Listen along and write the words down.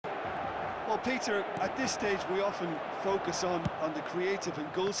Well, Peter, at this stage we often focus on the creative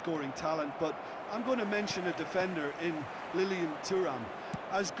and goal-scoring talent, but I'm going to mention a defender in Lilian Thuram.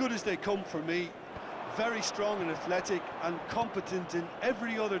 As good as they come for me, very strong and athletic and competent in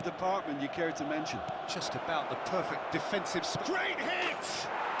every other department you care to mention. Just about the perfect defensive... Great hit!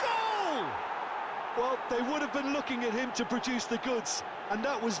 Goal! Well, they would have been looking at him to produce the goods, and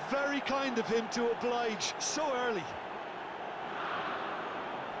that was very kind of him to oblige so early.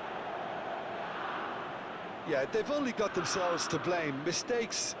 Yeah, they've only got themselves to blame.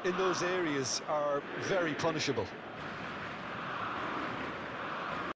 Mistakes in those areas are very punishable.